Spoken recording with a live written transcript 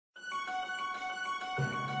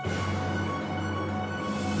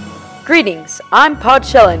Greetings, I'm Pod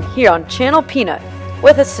Shellin here on Channel Peanut.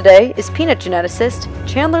 With us today is peanut geneticist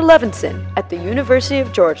Chandler Levinson at the University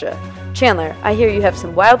of Georgia. Chandler, I hear you have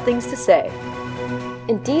some wild things to say.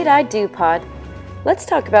 Indeed I do, Pod. Let's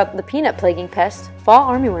talk about the peanut plaguing pest, fall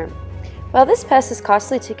armyworm. While this pest is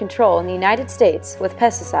costly to control in the United States with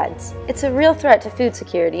pesticides, it's a real threat to food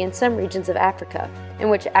security in some regions of Africa, in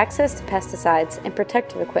which access to pesticides and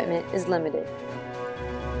protective equipment is limited.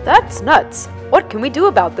 That's nuts! What can we do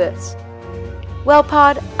about this? Well,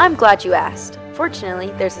 Pod, I'm glad you asked.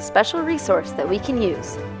 Fortunately, there's a special resource that we can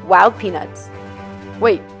use: wild peanuts.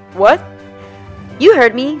 Wait, what? You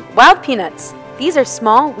heard me, wild peanuts. These are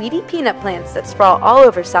small, weedy peanut plants that sprawl all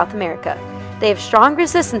over South America. They have strong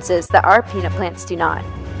resistances that our peanut plants do not.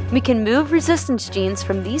 We can move resistance genes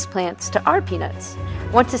from these plants to our peanuts.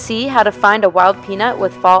 Want to see how to find a wild peanut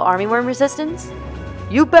with fall armyworm resistance?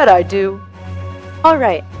 You bet I do.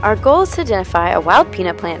 Alright, our goal is to identify a wild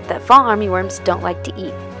peanut plant that fall armyworms don't like to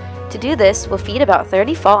eat. To do this, we'll feed about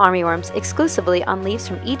 30 fall armyworms exclusively on leaves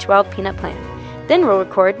from each wild peanut plant. Then we'll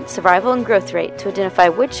record survival and growth rate to identify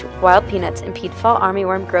which wild peanuts impede fall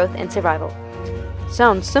armyworm growth and survival.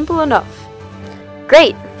 Sounds simple enough.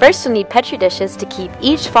 Great! First you'll need petri dishes to keep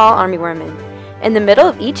each fall armyworm in. In the middle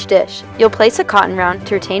of each dish, you'll place a cotton round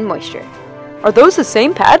to retain moisture. Are those the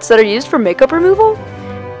same pads that are used for makeup removal?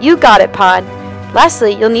 You got it, Pod!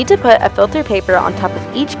 Lastly, you'll need to put a filter paper on top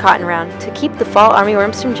of each cotton round to keep the fall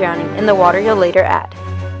armyworms from drowning in the water you'll later add.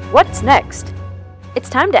 What's next? It's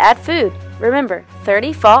time to add food. Remember,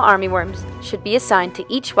 30 fall armyworms should be assigned to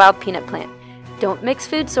each wild peanut plant. Don't mix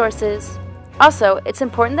food sources. Also, it's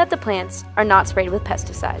important that the plants are not sprayed with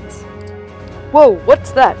pesticides. Whoa,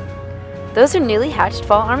 what's that? Those are newly hatched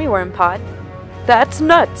fall armyworm, Pod. That's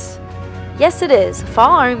nuts! Yes, it is.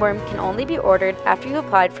 Fall armyworm can only be ordered after you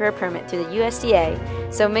applied for a permit through the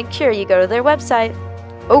USDA, so make sure you go to their website.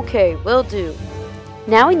 Okay, will do.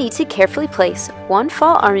 Now we need to carefully place one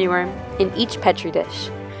fall armyworm in each petri dish.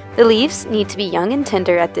 The leaves need to be young and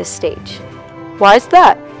tender at this stage. Why's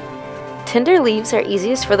that? Tender leaves are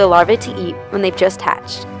easiest for the larvae to eat when they've just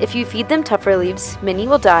hatched. If you feed them tougher leaves, many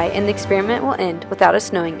will die and the experiment will end without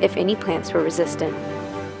us knowing if any plants were resistant.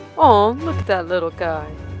 Aw, look at that little guy.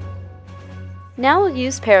 Now we'll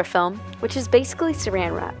use parafilm, which is basically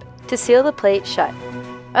saran wrap, to seal the plate shut.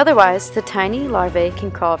 Otherwise, the tiny larvae can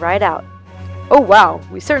crawl right out. Oh wow,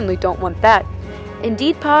 we certainly don't want that.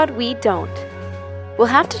 Indeed, Pod, we don't. We'll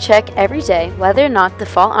have to check every day whether or not the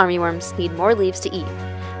fall armyworms need more leaves to eat.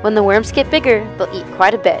 When the worms get bigger, they'll eat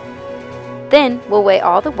quite a bit. Then, we'll weigh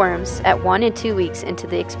all the worms at 1 and 2 weeks into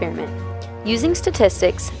the experiment. Using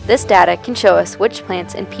statistics, this data can show us which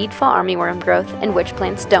plants impede fall armyworm growth and which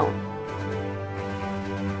plants don't.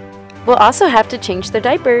 We'll also have to change their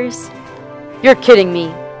diapers. You're kidding me.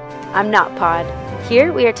 I'm not, Pod.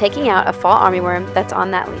 Here we are taking out a fall armyworm that's on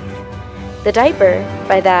that leaf. The diaper,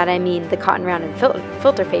 by that I mean the cotton round and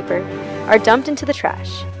filter paper, are dumped into the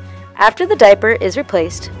trash. After the diaper is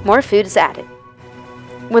replaced, more food is added.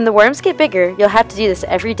 When the worms get bigger, you'll have to do this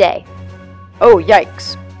every day. Oh,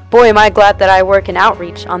 yikes. Boy, am I glad that I work in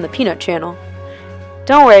outreach on the Peanut Channel.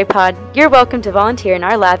 Don't worry, Pod. You're welcome to volunteer in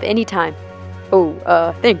our lab anytime.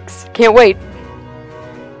 Oh, thanks. Can't wait.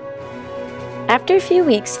 After a few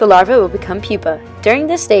weeks, the larvae will become pupa. During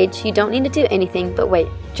this stage, you don't need to do anything but wait.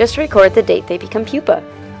 Just record the date they become pupa.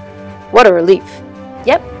 What a relief.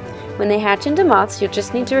 Yep. When they hatch into moths, you'll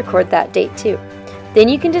just need to record that date too. Then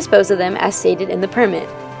you can dispose of them as stated in the permit.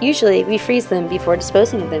 Usually, we freeze them before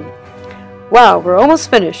disposing of them. Wow, we're almost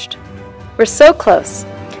finished. We're so close.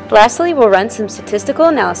 Lastly, we'll run some statistical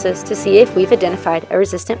analysis to see if we've identified a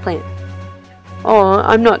resistant plant. Aw,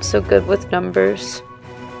 I'm not so good with numbers.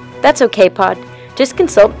 That's okay, Pod. Just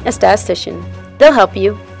consult a statistician. They'll help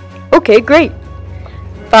you. Okay, great.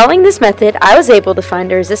 Following this method, I was able to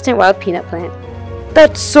find a resistant wild peanut plant.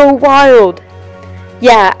 That's so wild!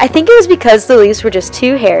 Yeah, I think it was because the leaves were just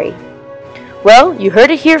too hairy. Well, you heard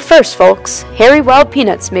it here first, folks. Hairy wild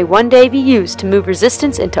peanuts may one day be used to move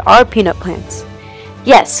resistance into our peanut plants.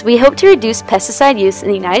 Yes, we hope to reduce pesticide use in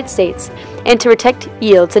the United States and to protect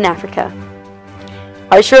yields in Africa.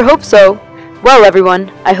 I sure hope so. Well,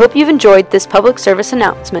 everyone, I hope you've enjoyed this public service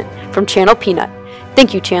announcement from Channel Peanut.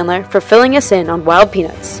 Thank you, Chandler, for filling us in on wild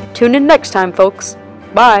peanuts. Tune in next time, folks.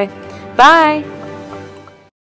 Bye. Bye.